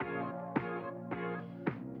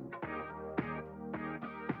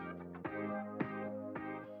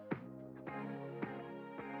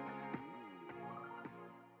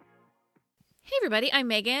Hey everybody, I'm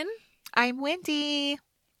Megan. I'm Wendy.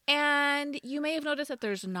 And you may have noticed that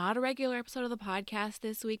there's not a regular episode of the podcast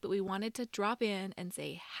this week, but we wanted to drop in and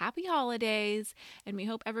say happy holidays. And we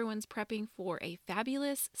hope everyone's prepping for a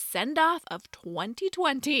fabulous send-off of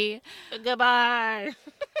 2020. Goodbye.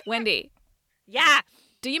 Wendy. Yeah.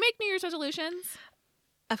 Do you make New Year's resolutions?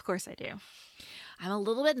 Of course I do. I'm a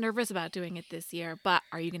little bit nervous about doing it this year, but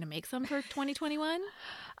are you going to make some for 2021?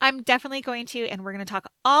 I'm definitely going to, and we're going to talk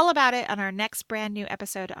all about it on our next brand new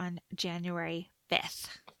episode on January 5th.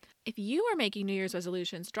 If you are making New Year's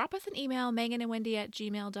resolutions, drop us an email,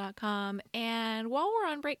 meganandwendy@gmail.com. And while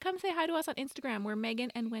we're on break, come say hi to us on Instagram. We're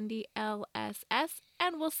Megan and Wendy LSS,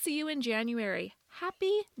 and we'll see you in January.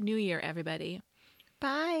 Happy New Year, everybody.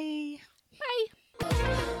 Bye.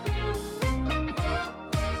 Bye.